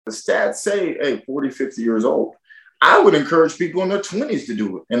The stats say, hey, 40, 50 years old. I would encourage people in their 20s to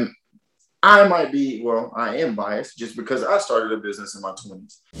do it. And I am biased just because I started a business in my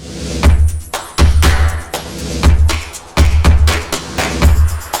 20s.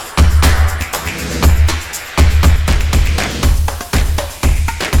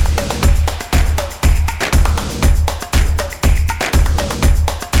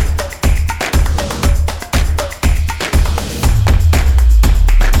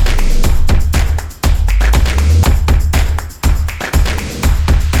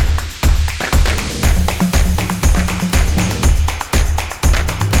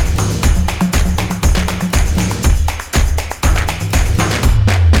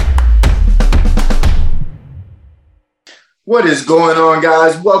 What is going on,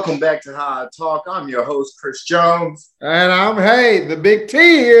 guys? Welcome back to How I Talk. I'm your host, Chris Jones. And I'm the Big T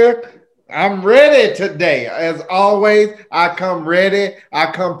here. I'm ready today. As always, I come ready,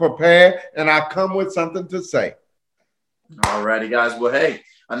 I come prepared, and I come with something to say. All righty, guys. Well, hey,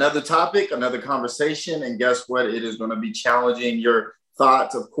 another topic, another conversation, and guess what? It is going to be challenging your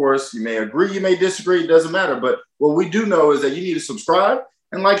thoughts. Of course, you may agree, you may disagree. It doesn't matter. But what we do know is that you need to subscribe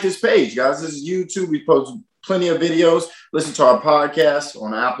and like this page, guys. This is YouTube. We post plenty of videos. Listen to our podcast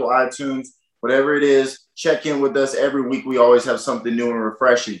on Apple, iTunes, whatever it is. Check in with us every week. We always have something new and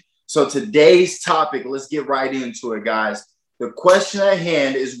refreshing. So today's topic, let's get right into it, guys. The question at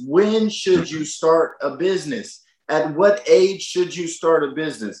hand is, when should you start a business? At what age should you start a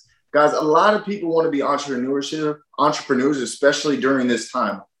business? Guys, a lot of people want to be entrepreneurs, especially during this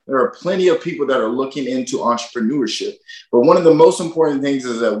time. There are plenty of people that are looking into entrepreneurship. But one of the most important things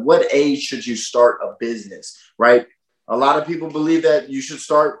is at what age should you start a business, right? A lot of people believe that you should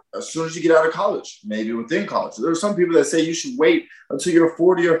start as soon as you get out of college, maybe within college. There are some people that say you should wait until you're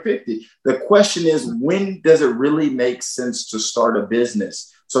 40 or 50. The question is, when does it really make sense to start a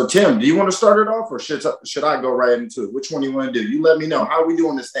business? So, Tim, do you want to start it off, or should I go right into it? Which one do you want to do? You let me know. How are we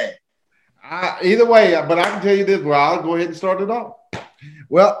doing this thing? Either way, but I can tell you this. Well, I'll go ahead and start it off.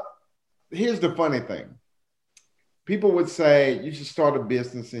 Well, here's the funny thing. People would say you should start a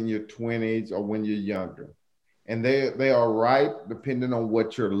business in your 20s or when you're younger. And they are right, depending on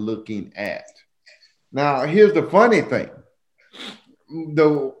what you're looking at. Now, here's the funny thing.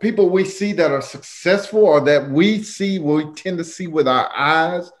 The people we see that are successful, or that we tend to see with our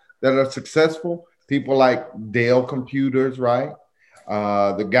eyes that are successful, people like Dell Computers, right?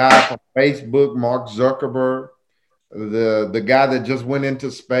 The guy from Facebook, Mark Zuckerberg, the guy that just went into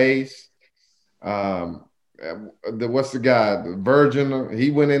space. What's the guy? The Virgin,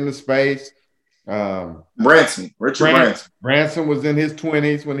 he went into space. Richard Branson. Branson was in his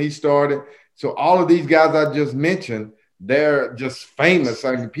 20s when he started. So all of these guys I just mentioned, they're just famous.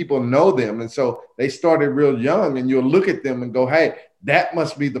 I mean, people know them. And so they started real young, and you'll look at them and go, hey, that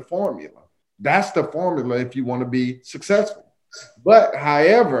must be the formula. That's the formula if you want to be successful. But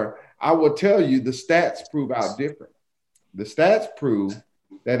however, I will tell you, the stats prove out different. The stats prove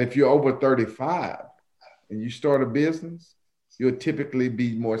that if you're over 35 and you start a business, you'll typically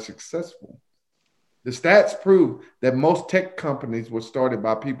be more successful. The stats prove that most tech companies were started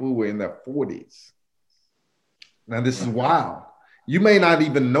by people who were in their 40s. Now, this is wild. You may not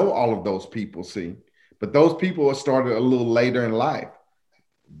even know all of those people, see, but those people were started a little later in life.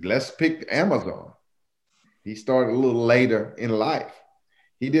 Let's pick Amazon. He started a little later in life.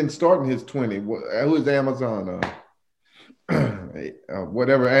 He didn't start in his 20s. Who is Amazon?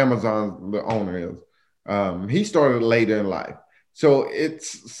 Whatever Amazon the owner is. He started later in life. So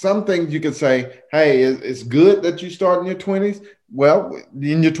it's some things you could say, hey, it's good that you start in your 20s. Well,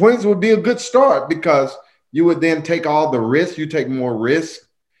 in your 20s would be a good start, because you would then take all the risks. You take more risk.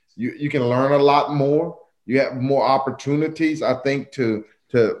 You can learn a lot more. You have more opportunities, I think, to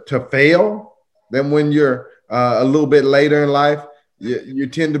fail than when you're a little bit later in life. You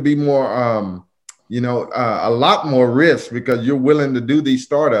tend to be more, a lot more risk, because you're willing to do these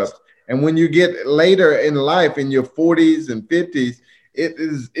startups. And when you get later in life, in your 40s and 50s,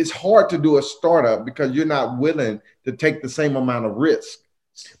 it's hard to do a startup because you're not willing to take the same amount of risk.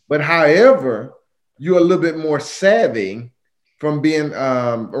 But however, you're a little bit more savvy from being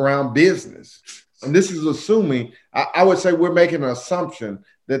around business. And this is assuming, I would say we're making an assumption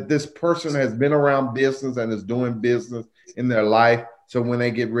that this person has been around business and is doing business in their life. So when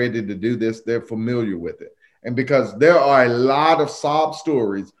they get ready to do this, they're familiar with it. And because there are a lot of sob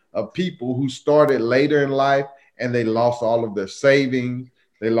stories of people who started later in life and they lost all of their savings,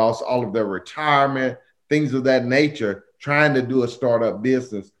 they lost all of their retirement, things of that nature, trying to do a startup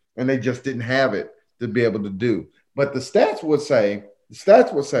business, and they just didn't have it to be able to do. But the stats would say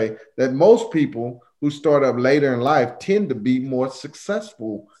that most people who start up later in life tend to be more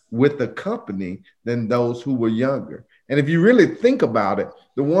successful with the company than those who were younger. And if you really think about it,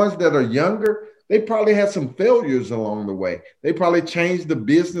 the ones that are younger, they probably had some failures along the way. They probably changed the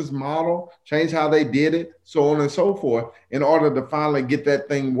business model, changed how they did it, so on and so forth, in order to finally get that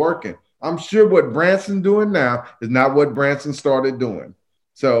thing working. I'm sure what Branson's doing now is not what Branson started doing.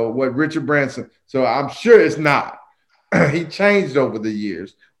 So what Richard Branson, so I'm sure it's not. He changed over the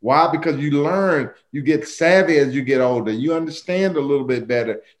years. Why? Because you learn, you get savvy as you get older. You understand a little bit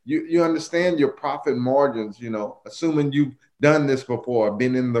better. You understand your profit margins, assuming you've done this before,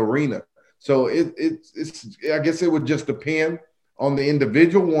 been in the arena. So it's I guess it would just depend on the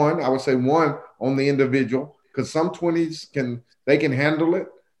individual one. I would say one on the individual, because some 20s can handle it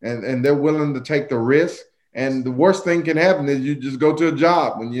and they're willing to take the risk. And the worst thing can happen is you just go to a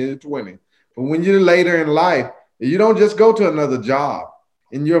job when you're 20. But when you're later in life, you don't just go to another job.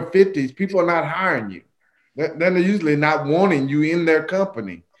 In your 50s, people are not hiring you. They're usually not wanting you in their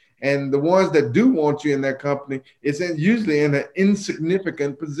company. And the ones that do want you in their company, usually in an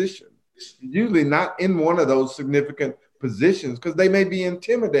insignificant position. Usually not in one of those significant positions, because they may be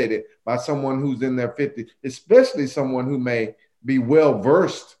intimidated by someone who's in their 50s, especially someone who may be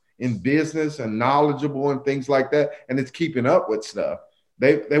well-versed in business and knowledgeable and things like that, and it's keeping up with stuff.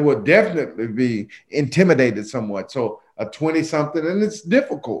 They would definitely be intimidated somewhat. So a 20-something, and it's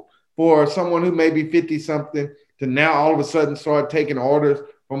difficult for someone who may be 50-something to now all of a sudden start taking orders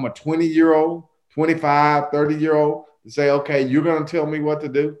from a 20-year-old, 25, 30-year-old to say, okay, you're going to tell me what to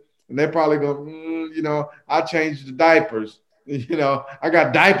do. And they're probably going, I changed the diapers. I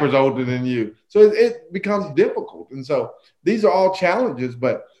got diapers older than you. So it becomes difficult. And so these are all challenges,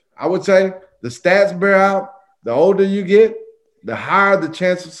 but I would say the stats bear out. The older you get, the higher the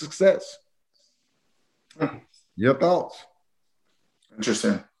chance of success. Your thoughts?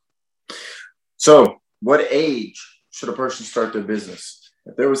 Interesting. So what age should a person start their business?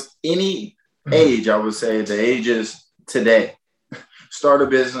 If there was any age, I would say the age is today. Start a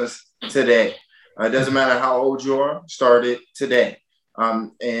business today. It doesn't matter how old you are, start it today.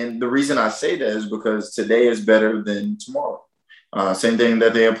 And the reason I say that is because today is better than tomorrow. Same thing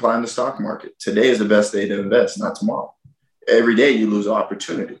that they apply in the stock market. Today is the best day to invest, not tomorrow. Every day you lose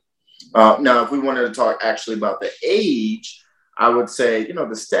opportunity. Now, if we wanted to talk actually about the age, I would say, the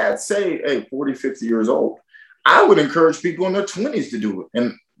stats say, hey, 40, 50 years old. I would encourage people in their 20s to do it.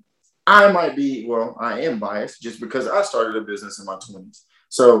 And I am biased just because I started a business in my 20s.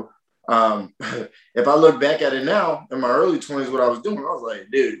 So if I look back at it now, in my early 20s, what I was doing, I was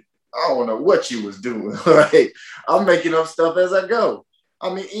like, dude, I don't know what you was doing. Like, I'm making up stuff as I go.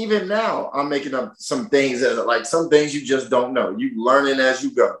 I mean, even now, I'm making up some things some things you just don't know. You learning as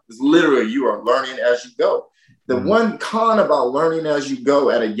you go. It's literally, you are learning as you go. The one con about learning as you go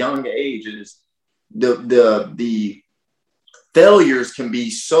at a young age is the failures can be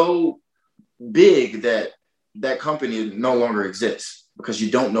so big that company no longer exists because you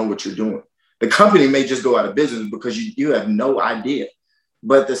don't know what you're doing. The company may just go out of business because you have no idea.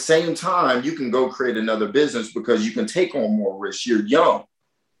 But at the same time, you can go create another business because you can take on more risks. You're young.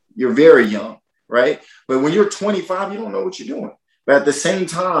 You're very young, right? But when you're 25, you don't know what you're doing. But at the same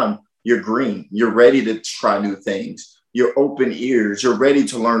time, you're green. You're ready to try new things. You're open ears. You're ready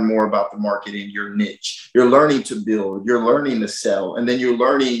to learn more about the market in your niche. You're learning to build. You're learning to sell. And then you're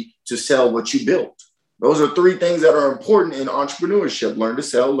learning to sell what you built. Those are three things that are important in entrepreneurship. Learn to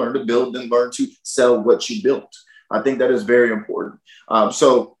sell, learn to build, and learn to sell what you built. I think that is very important.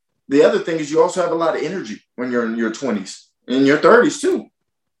 So the other thing is you also have a lot of energy when you're in your 20s, in your 30s too.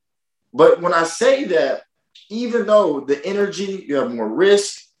 But when I say that, even though the energy, you have more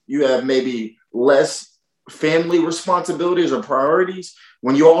risk, you have maybe less family responsibilities or priorities,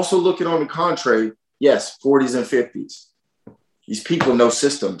 when you also look at on the contrary, yes, 40s and 50s, these people know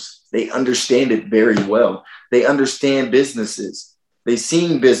systems. They understand it very well. They understand businesses. They've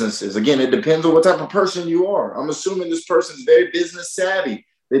seen businesses. Again, it depends on what type of person you are. I'm assuming this person's very business savvy.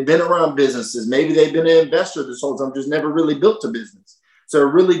 They've been around businesses. Maybe they've been an investor this whole time, just never really built a business. So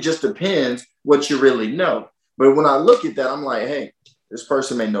it really just depends what you really know. But when I look at that, I'm like, hey, this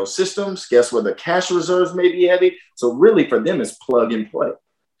person may know systems. Guess what? The cash reserves may be heavy. So really for them, it's plug and play.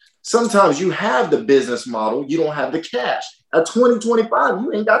 Sometimes you have the business model. You don't have the cash. At 2025,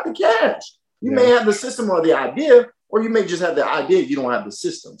 you ain't got the cash. You may have the system or the idea, or you may just have the idea. You don't have the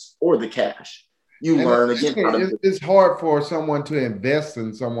systems or the cash. You learn again. It's hard for someone to invest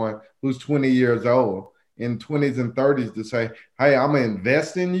in someone who's 20 years old in 20s and 30s to say, hey, I'm going to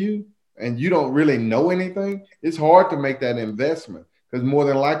invest in you and you don't really know anything. It's hard to make that investment because more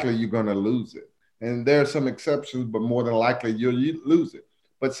than likely you're going to lose it. And there are some exceptions, but more than likely you'll lose it.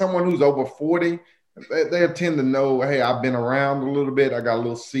 But someone who's over 40, They tend to know, hey, I've been around a little bit. I got a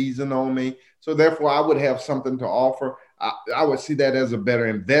little season on me. So therefore, I would have something to offer. I would see that as a better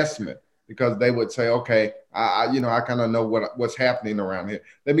investment because they would say, okay, I kind of know what's happening around here.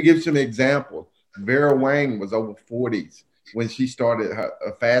 Let me give you some examples. Vera Wang was over 40s when she started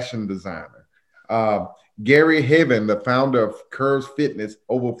a fashion designer. Uh, Gary Heaven, the founder of Curves Fitness,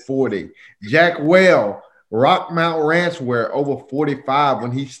 over 40. Jack Well, Rock Mount Ranchwear, over 45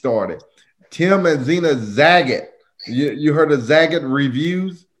 when he started. Tim and Zena Zagat. You heard of Zagat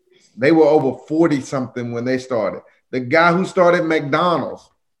Reviews? They were over 40 something when they started. The guy who started McDonald's,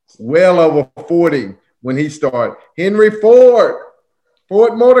 well over 40 when he started. Henry Ford,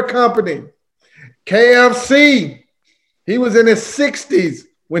 Ford Motor Company, KFC. He was in his 60s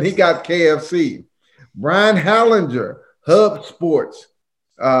when he got KFC. Brian Hallinger, HubSpot.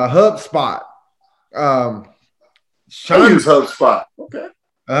 I use HubSpot. Okay.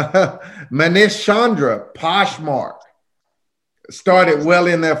 Manish Chandra, Poshmark, started well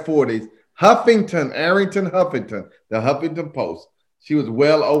in their 40s. Arrington Huffington, the Huffington Post. She was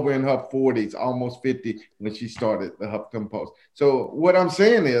well over in her 40s, almost 50 when she started the Huffington Post. So what I'm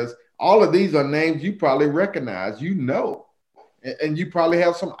saying is all of these are names you probably recognize, and you probably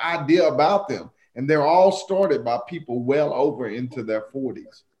have some idea about them. And they're all started by people well over into their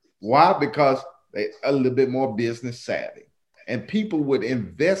 40s. Why? Because they're a little bit more business savvy. And people would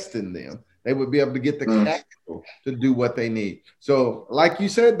invest in them. They would be able to get the capital to do what they need. So, like you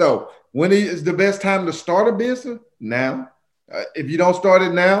said, though, when is the best time to start a business? Now. If you don't start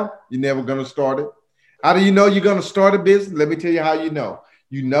it now, you're never going to start it. How do you know you're going to start a business? Let me tell you how you know.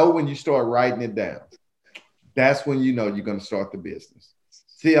 You know when you start writing it down. That's when you know you're going to start the business.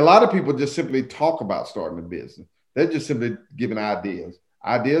 See, a lot of people just simply talk about starting a business. They're just simply giving ideas.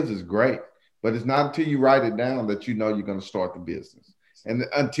 Ideas is great. But it's not until you write it down that you know you're going to start the business. And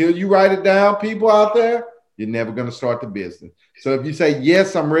until you write it down, people out there, you're never going to start the business. So if you say,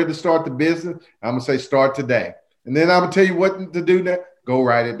 yes, I'm ready to start the business, I'm going to say start today. And then I'm going to tell you what to do next. Go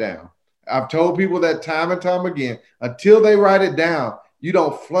write it down. I've told people that time and time again, until they write it down, you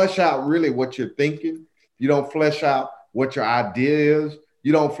don't flesh out really what you're thinking. You don't flesh out what your idea is.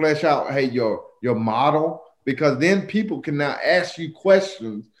 You don't flesh out, hey, your model, because then people can now ask you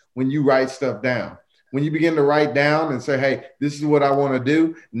questions when you write stuff down. When you begin to write down and say, hey, this is what I want to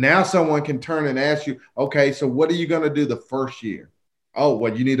do, now someone can turn and ask you, okay, so what are you going to do the first year? Oh,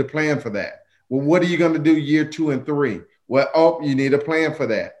 well, you need a plan for that. Well, what are you going to do year 2 and 3? Well, oh, you need a plan for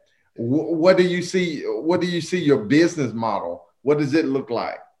that. What do you see? What do you see your business model? What does it look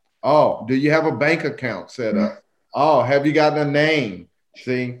like? Oh, do you have a bank account set up? Oh, have you gotten a name?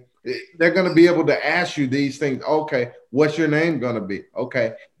 See, they're going to be able to ask you these things. Okay, what's your name going to be?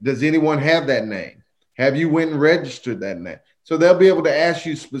 Okay, does anyone have that name? Have you went and registered that name? So they'll be able to ask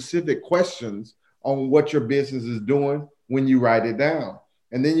you specific questions on what your business is doing when you write it down.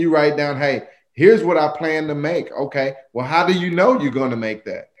 And then you write down, hey, here's what I plan to make. Okay, well, how do you know you're going to make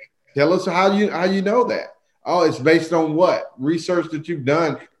that? Tell us how you know that. Oh, it's based on what? Research that you've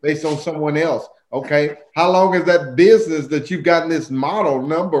done based on someone else. Okay, how long is that business that you've gotten this model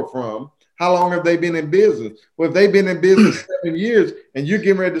number from? How long have they been in business? Well, if they've been in business 7 years and you're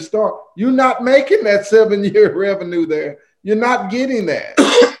getting ready to start, you're not making that 7-year revenue there. You're not getting that.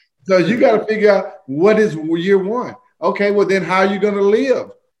 So you got to figure out what is year 1. Okay, well, then how are you going to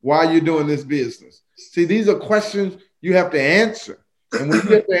live while you're doing this business? See, these are questions you have to answer. And when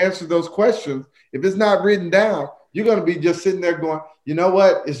you have to answer those questions, if it's not written down, you're going to be just sitting there going, you know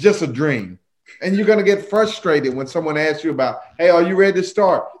what? It's just a dream. And you're going to get frustrated when someone asks you about, hey, are you ready to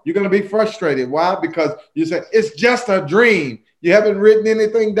start? You're going to be frustrated. Why? Because you say, it's just a dream. You haven't written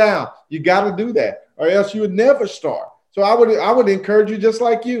anything down. You got to do that or else you would never start. So I would encourage you just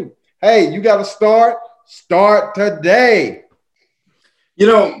like you. Hey, you got to start today. You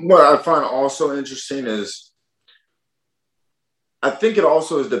know, what I find also interesting is I think it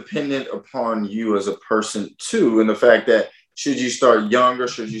also is dependent upon you as a person too, and the fact that should you start young or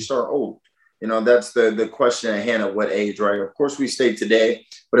should you start old? You know, that's the question at hand at what age, right? Of course, we state today,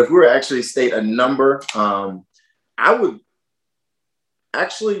 but if we were actually state a number, I would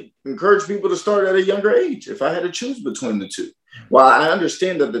actually encourage people to start at a younger age if I had to choose between the two. While I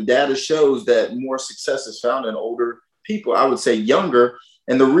understand that the data shows that more success is found in older people, I would say younger.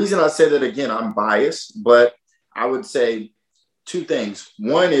 And the reason I say that, again, I'm biased, but I would say 2 things.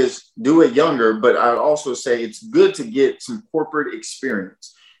 One is do it younger, but I'd also say it's good to get some corporate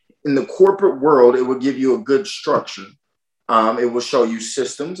experience. In the corporate world, it will give you a good structure. It will show you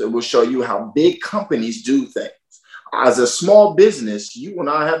systems. It will show you how big companies do things. As a small business, you will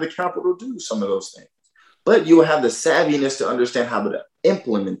not have the capital to do some of those things. but you will have the savviness to understand how to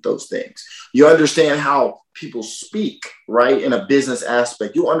implement those things. You understand how people speak, right? In a business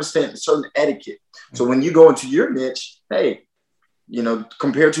aspect, you understand certain etiquette. So when you go into your niche, hey,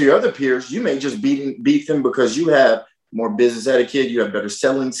 compared to your other peers, you may just beat them because you have more business etiquette, you have better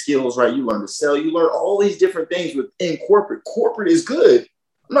selling skills, right? You learn to sell, you learn all these different things within corporate. Corporate is good.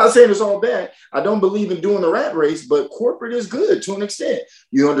 I'm not saying it's all bad. I don't believe in doing the rat race, but corporate is good to an extent.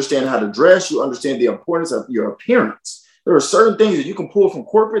 You understand how to dress, you understand the importance of your appearance. There are certain things that you can pull from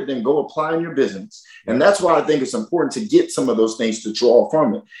corporate, then go apply in your business. And that's why I think it's important to get some of those things to draw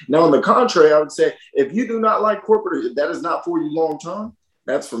from it. Now, on the contrary, I would say if you do not like corporate, if that is not for you long term,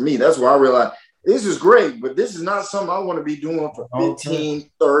 that's for me. That's where I realize this is great, but this is not something I want to be doing for 15,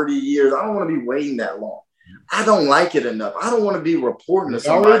 30 years. I don't want to be waiting that long. I don't like it enough. I don't want to be reporting to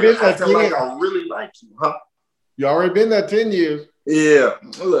somebody acting like I really like you, huh? You already been there 10 years. Yeah.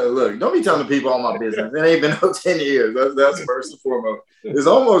 Look, don't be telling people all my business. It ain't been no 10 years. That's first and foremost. It's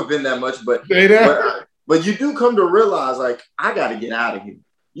almost been that much, but you do come to realize, like, I got to get out of here.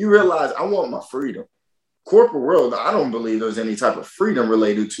 You realize I want my freedom. Corporate world, I don't believe there's any type of freedom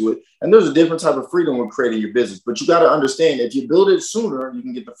related to it. And there's a different type of freedom with creating your business. But you got to understand, if you build it sooner, you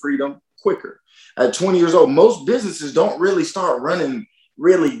can get the freedom quicker. At 20 years old, most businesses don't really start running,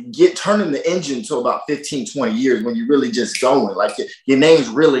 turning the engine until about 15, 20 years when you're really just going. Like your name's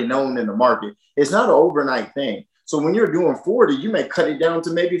really known in the market. It's not an overnight thing. So when you're doing 40, you may cut it down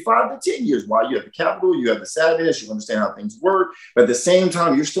to maybe 5 to 10 years. While you have the capital, you have the savviness, you understand how things work. But at the same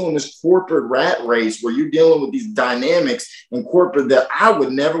time, you're still in this corporate rat race where you're dealing with these dynamics in corporate that I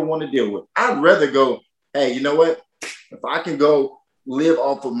would never want to deal with. I'd rather go, hey, you know what? If I can go live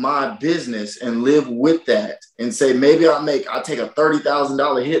off of my business and live with that and say, maybe I'll take a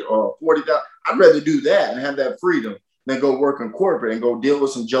 $30,000 hit or $40,000. I'd rather do that and have that freedom than go work in corporate and go deal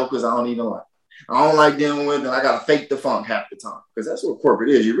with some jokers I don't even like. I don't like dealing with, and I got to fake the funk half the time because that's what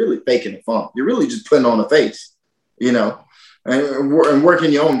corporate is. You're really faking the funk. You're really just putting on a face, and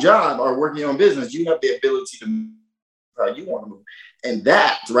working your own job or working your own business. You have the ability to move how you want to move. And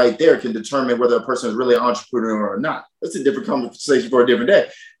that right there can determine whether a person is really an entrepreneur or not. That's a different conversation for a different day.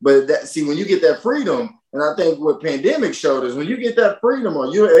 But when you get that freedom, and I think what pandemic showed is when you get that freedom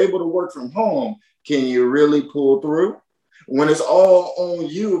or you're able to work from home, can you really pull through? When it's all on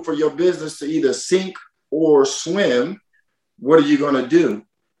you for your business to either sink or swim, what are you going to do?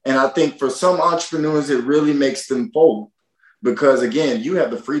 And I think for some entrepreneurs, it really makes them fold because, again, you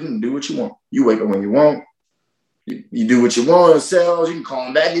have the freedom to do what you want. You wake up when you want. You do what you want in sales. You can call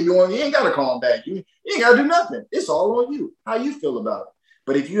them back. You ain't got to call them back. You ain't got to do nothing. It's all on you, how you feel about it.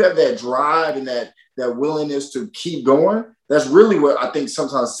 But if you have that drive and that willingness to keep going, that's really what I think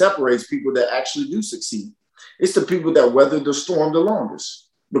sometimes separates people that actually do succeed. It's the people that weather the storm the longest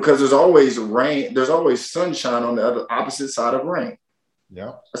because there's always rain. There's always sunshine on the opposite side of rain.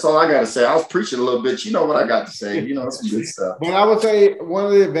 Yeah. That's all I got to say. I was preaching a little bit. You know what I got to say. It's some good stuff. But I would say one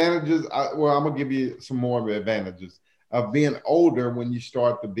of the advantages, I'm going to give you some more of the advantages of being older when you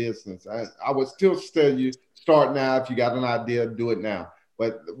start the business. I would still tell you, start now. If you got an idea, do it now.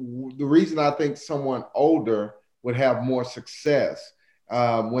 But the reason I think someone older would have more success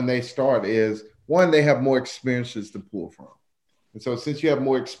when they start is, one, they have more experiences to pull from. And so since you have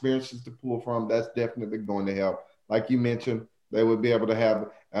more experiences to pull from, that's definitely going to help. Like you mentioned, they would be able to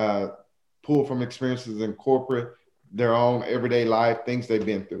have pull from experiences in corporate, their own everyday life, things they've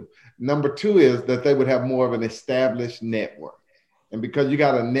been through. Number two is that they would have more of an established network. And because you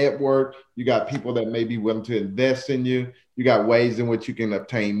got a network, you got people that may be willing to invest in you. You got ways in which you can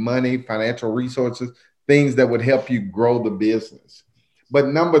obtain money, financial resources, things that would help you grow the business. But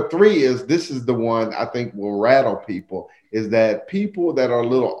number three is, this is the one I think will rattle people, is that people that are a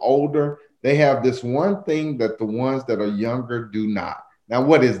little older, they have this one thing that the ones that are younger do not. Now,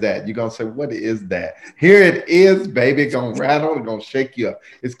 what is that? You're going to say, what is that? Here it is, baby. It's going to rattle. It's going to shake you up.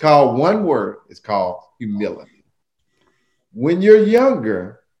 It's called one word. It's called humility. When you're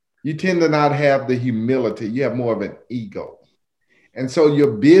younger, you tend to not have the humility. You have more of an ego. And so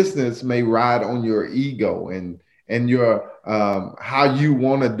your business may ride on your ego and your how you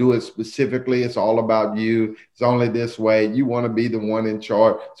want to do it specifically. It's all about you. It's only this way. You want to be the one in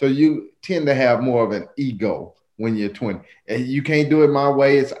charge. So you tend to have more of an ego when you're 20. And you can't do it my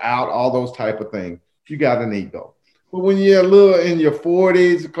way. It's out, all those type of things. You got an ego. But when you're a little in your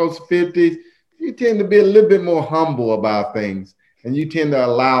 40s, close to 50s, you tend to be a little bit more humble about things. And you tend to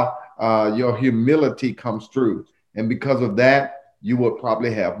allow your humility comes through. And because of that, you will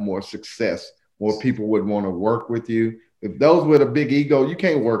probably have more success. More people would want to work with you. If those with a big ego, you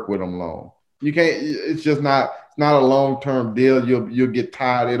can't work with them long. You can't. It's just not. It's not a long-term deal. You'll get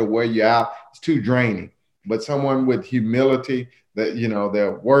tired. It'll wear you out. It's too draining. but someone with humility that,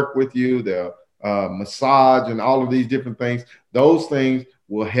 they'll work with you, they'll massage and all of these different things. Those things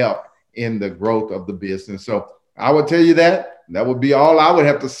will help in the growth of the business. So I would tell you that would be all I would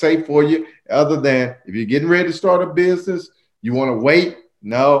have to say for you, other than if you're getting ready to start a business, you want to wait.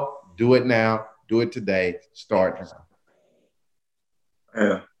 No, do it now. Do it today. Start now.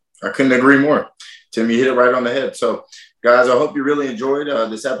 Yeah, I couldn't agree more. Tim, you hit it right on the head. So, guys, I hope you really enjoyed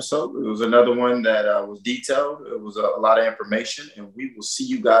this episode. It was another one that was detailed. It was a lot of information, and we will see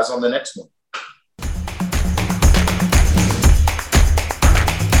you guys on the next one.